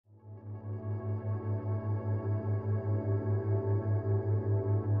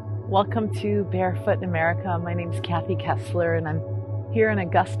Welcome to Barefoot in America. My name is Kathy Kessler and I'm here in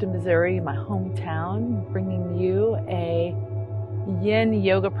Augusta, Missouri, my hometown, bringing you a Yin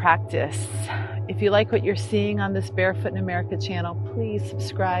Yoga Practice. If you like what you're seeing on this Barefoot in America channel, please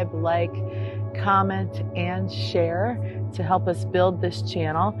subscribe, like, comment, and share to help us build this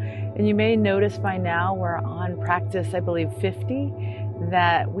channel. And you may notice by now we're on practice, I believe, 50,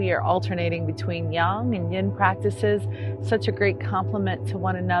 that we are alternating between Yang and Yin practices. Such a great complement to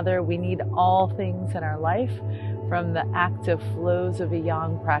one another. We need all things in our life, from the active flows of a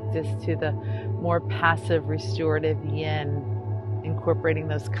Yang practice to the more passive restorative Yin, incorporating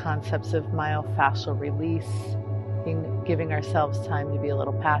those concepts of myofascial release, giving ourselves time to be a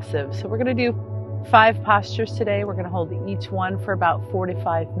little passive. So we're going to do 5 postures today. We're going to hold each one for about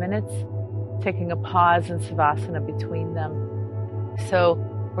 45 minutes, taking a pause in Savasana between them. So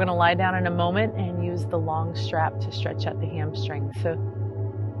we're going to lie down in a moment and use the long strap to stretch out the hamstring. So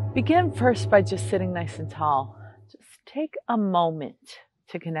begin first by just sitting nice and tall. Just take a moment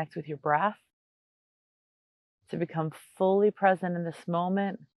to connect with your breath, to become fully present in this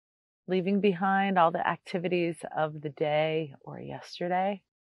moment, leaving behind all the activities of the day or yesterday,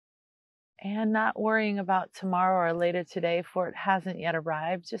 and not worrying about tomorrow or later today, for it hasn't yet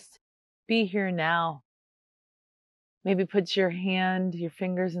arrived. Just be here now. Maybe put your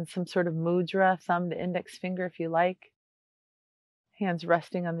fingers in some sort of mudra, thumb to index finger if you like. Hands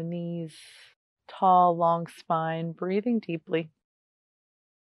resting on the knees, tall, long spine, breathing deeply.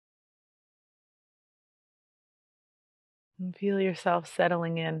 And feel yourself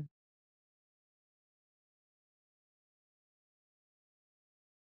settling in.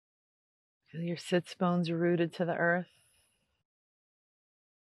 Feel your sits bones rooted to the earth.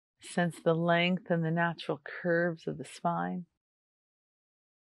 Sense the length and the natural curves of the spine.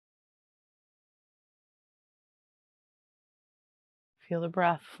 Feel the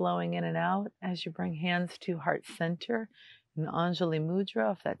breath flowing in and out as you bring hands to heart center in Anjali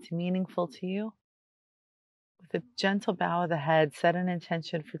Mudra, if that's meaningful to you. With a gentle bow of the head, set an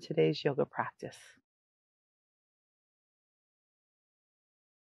intention for today's yoga practice.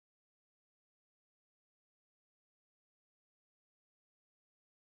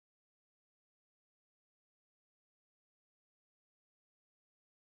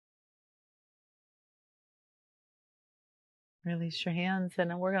 Release your hands,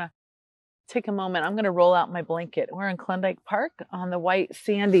 and we're going to take a moment. I'm going to roll out my blanket. We're in Klondike Park on the white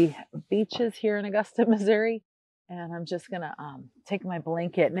sandy beaches here in Augusta, Missouri. And I'm just going to take my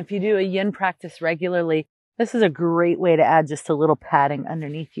blanket. And if you do a Yin practice regularly, this is a great way to add just a little padding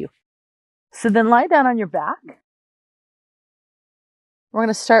underneath you. So then lie down on your back. We're going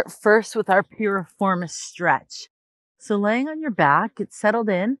to start first with our Piriformis stretch. So laying on your back, get settled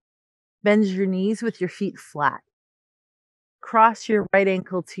in. Bend your knees with your feet flat. Cross your right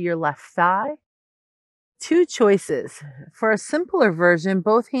ankle to your left thigh. 2 choices. For a simpler version,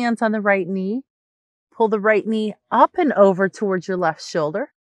 both hands on the right knee. Pull the right knee up and over towards your left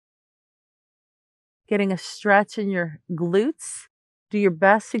shoulder. Getting a stretch in your glutes. Do your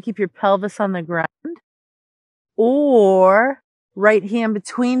best to keep your pelvis on the ground. Or right hand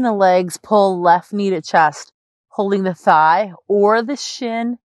between the legs, pull left knee to chest, holding the thigh or the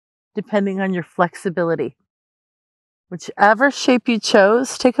shin, depending on your flexibility. Whichever shape you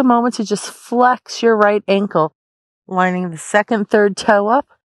chose, take a moment to just flex your right ankle, lining the second, third toe up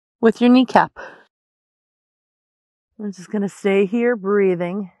with your kneecap. We're just going to stay here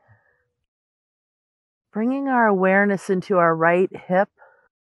breathing, bringing our awareness into our right hip,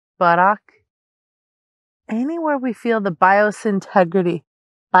 buttock, anywhere we feel the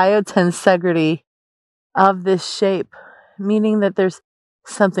biotensegrity of this shape, meaning that there's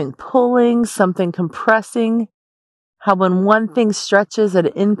something pulling, something compressing, how when one thing stretches,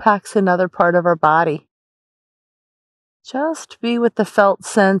 it impacts another part of our body. Just be with the felt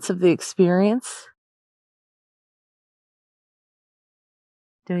sense of the experience.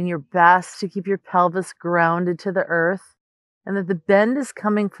 Doing your best to keep your pelvis grounded to the earth, and that the bend is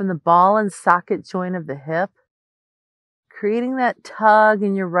coming from the ball and socket joint of the hip, creating that tug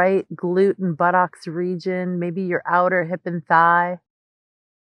in your right glute and buttocks region, maybe your outer hip and thigh.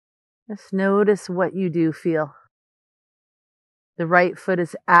 Just notice what you do feel. The right foot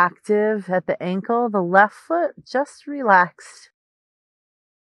is active at the ankle, the left foot just relaxed.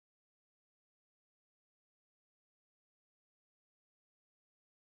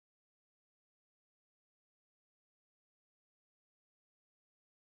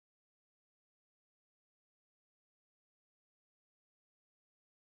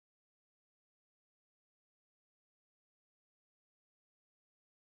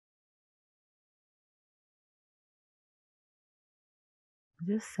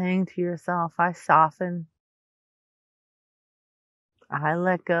 Just saying to yourself, I soften, I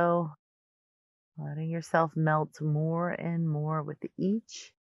let go, letting yourself melt more and more with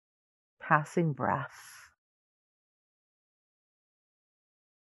each passing breath.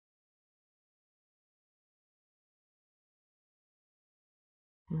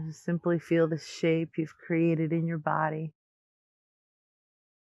 And just simply feel the shape you've created in your body.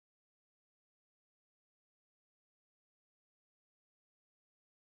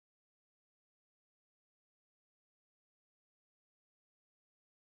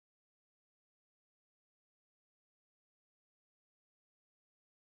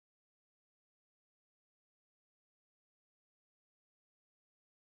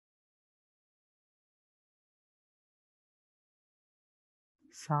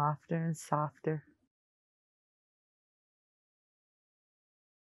 Softer and softer.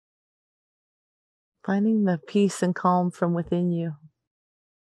 Finding the peace and calm from within you.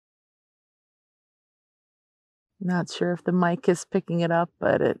 Not sure if the mic is picking it up,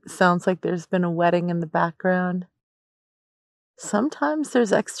 but it sounds like there's been a wedding in the background. Sometimes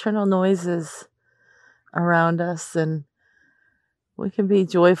there's external noises around us, and we can be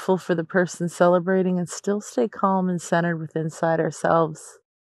joyful for the person celebrating and still stay calm and centered within inside ourselves.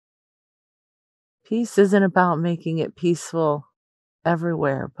 Peace isn't about making it peaceful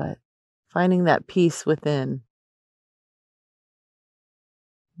everywhere, but finding that peace within.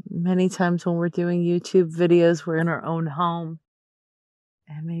 Many times when we're doing YouTube videos, we're in our own home,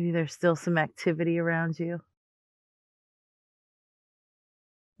 and maybe there's still some activity around you.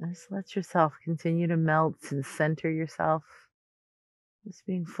 Just let yourself continue to melt and center yourself. Just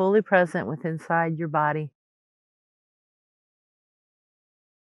being fully present with inside your body.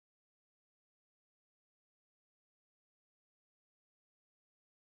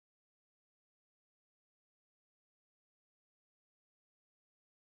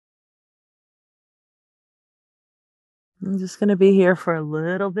 I'm just going to be here for a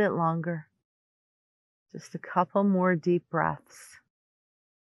little bit longer. Just a couple more deep breaths.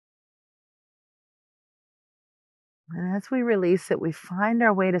 And as we release it, we find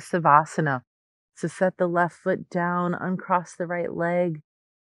our way to Savasana. So set the left foot down, uncross the right leg,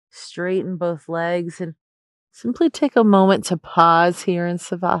 straighten both legs, and simply take a moment to pause here in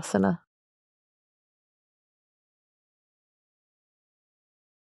Savasana.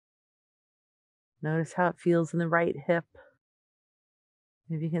 Notice how it feels in the right hip.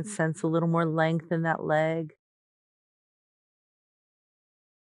 Maybe you can sense a little more length in that leg.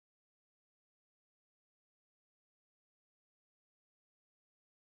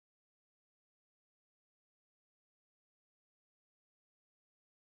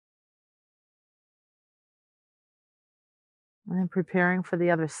 And then preparing for the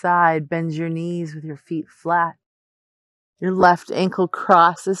other side, bend your knees with your feet flat. Your left ankle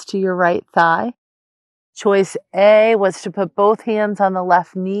crosses to your right thigh. Choice A was to put both hands on the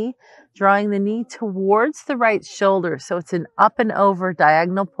left knee, drawing the knee towards the right shoulder. So it's an up and over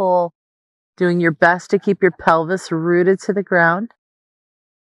diagonal pull, doing your best to keep your pelvis rooted to the ground.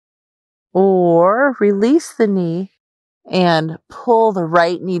 Or release the knee and pull the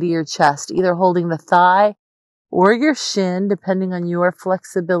right knee to your chest, either holding the thigh or your shin, depending on your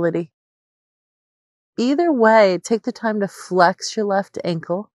flexibility. Either way, take the time to flex your left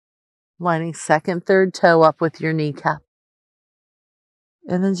ankle, lining second, third toe up with your kneecap.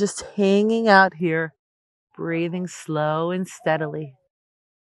 And then just hanging out here, breathing slow and steadily.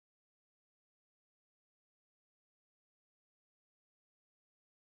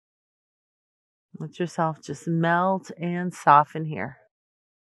 Let yourself just melt and soften here.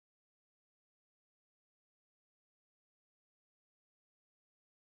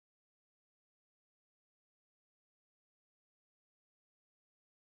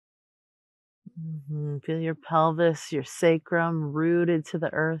 Feel your pelvis, your sacrum rooted to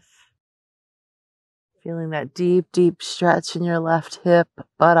the earth. Feeling that deep, deep stretch in your left hip,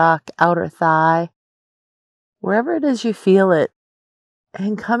 buttock, outer thigh. Wherever it is you feel it.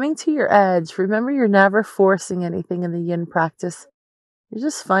 And coming to your edge, remember you're never forcing anything in the yin practice. You're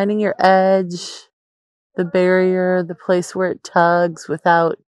just finding your edge, the barrier, the place where it tugs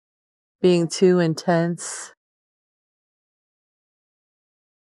without being too intense.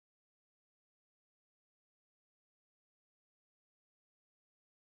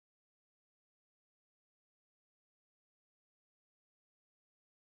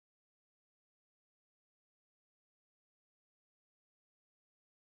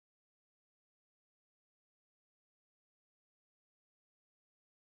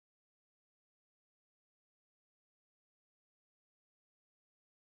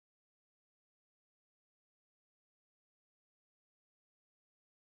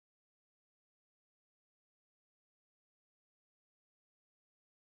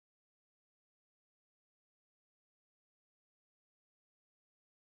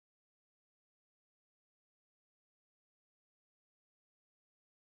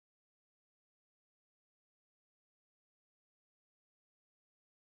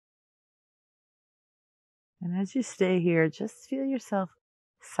 And as you stay here, just feel yourself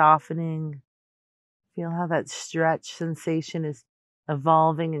softening. Feel how that stretch sensation is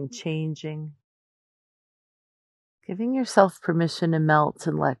evolving and changing. Giving yourself permission to melt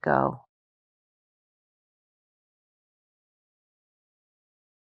and let go.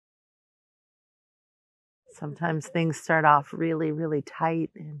 Sometimes things start off really, really tight,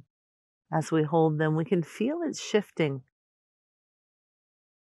 and as we hold them, we can feel it shifting.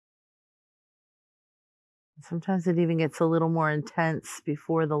 Sometimes it even gets a little more intense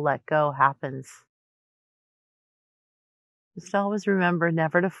before the let go happens. Just always remember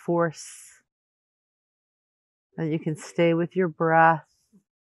never to force, that you can stay with your breath,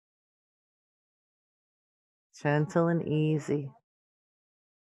 gentle and easy.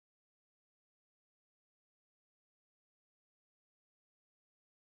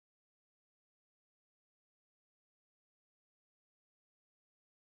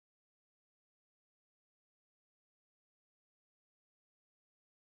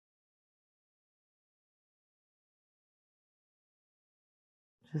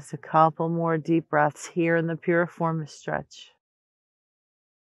 Just a couple more deep breaths here in the Piriformis stretch.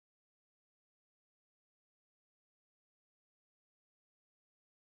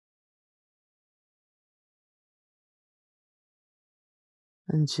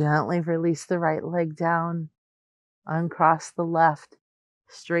 And gently release the right leg down. Uncross the left.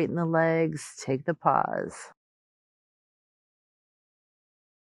 Straighten the legs. Take the pause.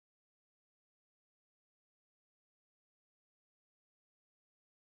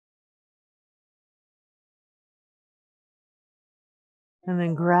 And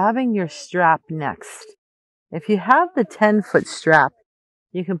then grabbing your strap next. If you have the 10-foot strap,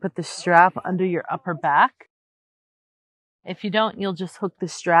 you can put the strap under your upper back. If you don't, you'll just hook the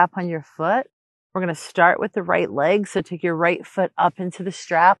strap on your foot. We're going to start with the right leg, so take your right foot up into the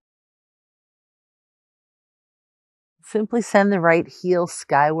strap. Simply send the right heel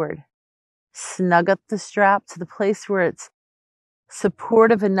skyward. Snug up the strap to the place where it's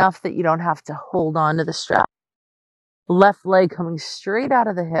supportive enough that you don't have to hold on to the strap. Left leg coming straight out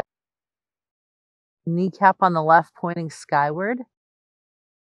of the hip. Kneecap on the left pointing skyward.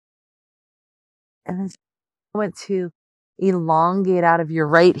 And then I want to elongate out of your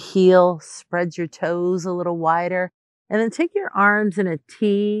right heel, spread your toes a little wider, and then take your arms in a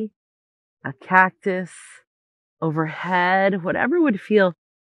T, a cactus, overhead, whatever would feel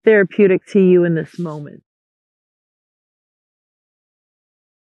therapeutic to you in this moment.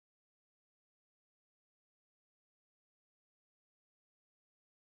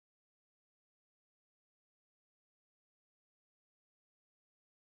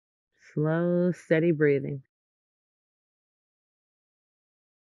 Slow, steady breathing.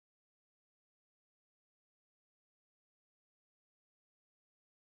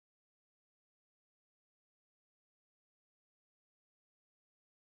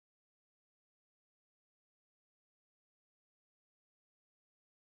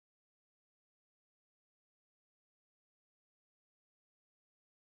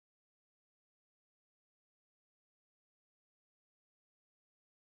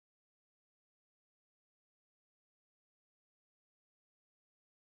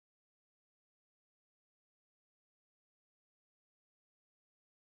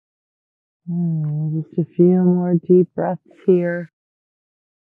 Just a few more deep breaths here.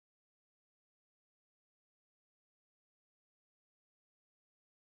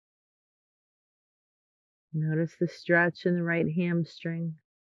 Notice the stretch in the right hamstring,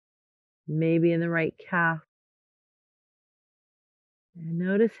 maybe in the right calf. And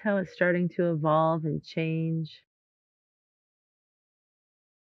notice how it's starting to evolve and change.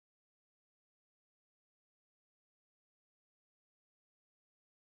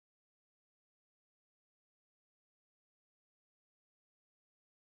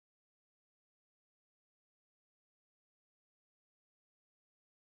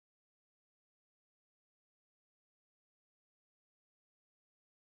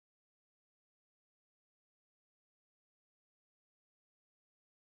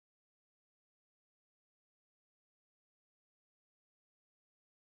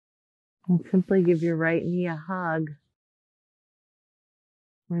 And simply give your right knee a hug.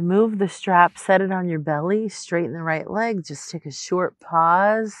 Remove the strap, set it on your belly, straighten the right leg. Just take a short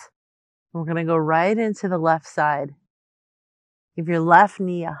pause. We're going to go right into the left side. Give your left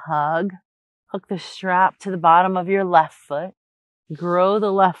knee a hug. Hook the strap to the bottom of your left foot. Grow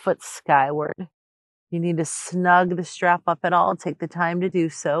the left foot skyward. If you need to snug the strap up at all, take the time to do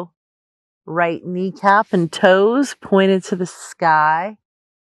so. Right kneecap and toes pointed to the sky.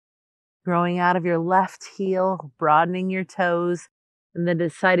 Growing out of your left heel, broadening your toes. And then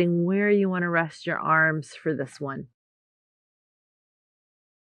deciding where you want to rest your arms for this one.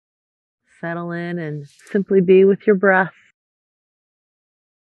 Settle in and simply be with your breath.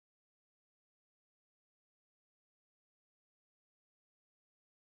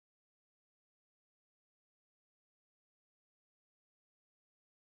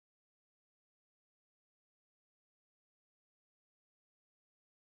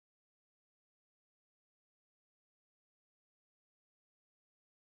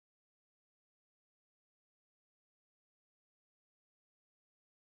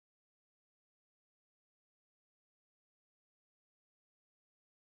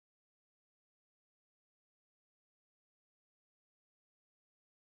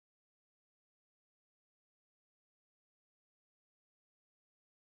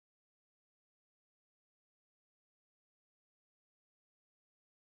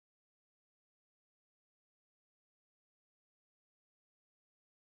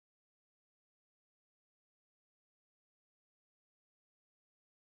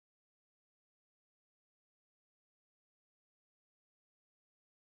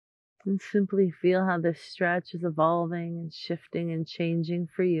 And simply feel how this stretch is evolving and shifting and changing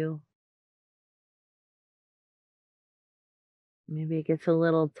for you. Maybe it gets a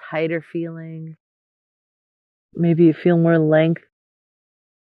little tighter feeling. Maybe you feel more length.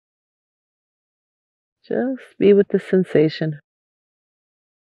 Just be with the sensation.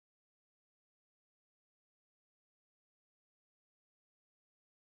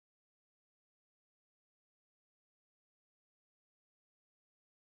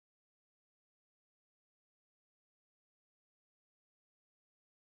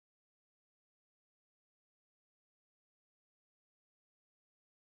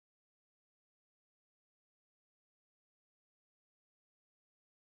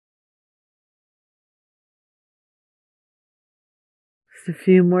 Just a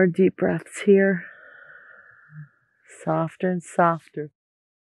few more deep breaths here. Softer and softer.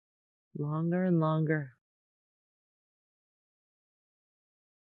 Longer and longer.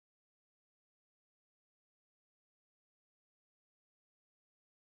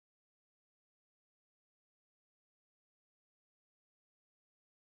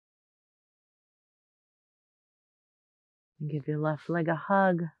 And give your left leg a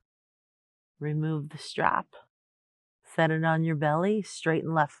hug. Remove the strap. Set it on your belly.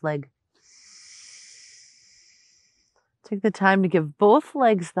 Straighten left leg. Take the time to give both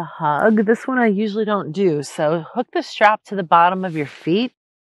legs the hug. This one I usually don't do. So hook the strap to the bottom of your feet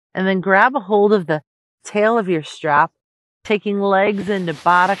and then grab a hold of the tail of your strap, taking legs into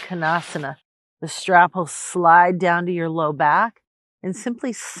baddha konasana. The strap will slide down to your low back and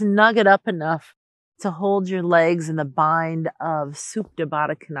simply snug it up enough to hold your legs in the bind of Supta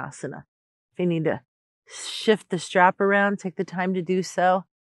baddha konasana. If you need to shift the strap around, take the time to do so.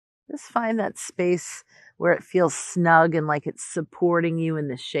 Just find that space where it feels snug and like it's supporting you in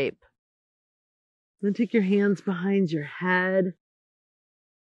the shape. Then take your hands behind your head,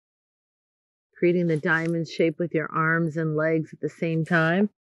 creating the diamond shape with your arms and legs at the same time.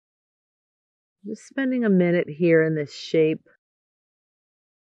 Just spending a minute here in this shape,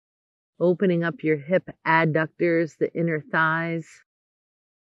 opening up your hip adductors, the inner thighs,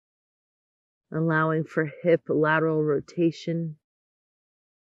 allowing for hip lateral rotation.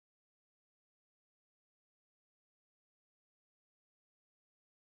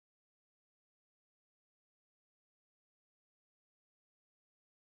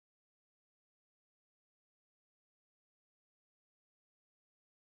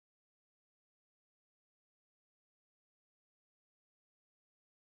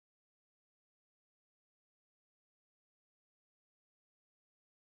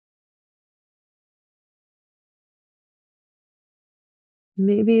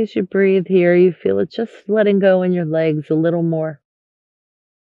 Maybe as you breathe here, you feel it just letting go in your legs a little more.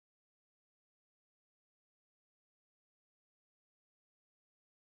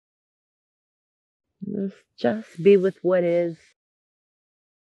 Just be with what is.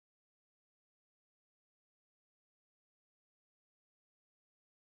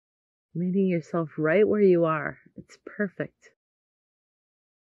 Meeting yourself right where you are. It's perfect.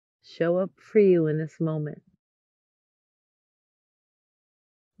 Show up for you in this moment.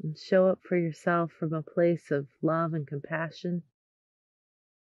 And show up for yourself from a place of love and compassion.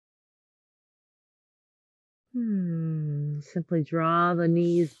 Simply draw the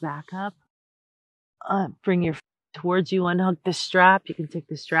knees back up. Bring your feet towards you. Unhook the strap. You can take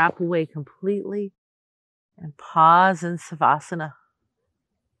the strap away completely. And pause in Savasana.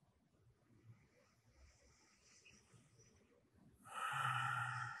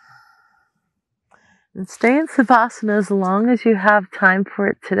 And stay in Savasana as long as you have time for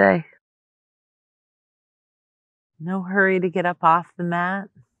it today. No hurry to get up off the mat.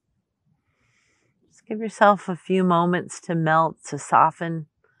 Just give yourself a few moments to melt, to soften,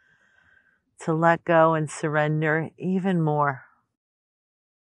 to let go and surrender even more.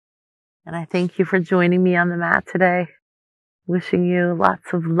 And I thank you for joining me on the mat today. Wishing you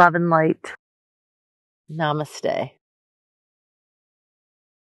lots of love and light. Namaste.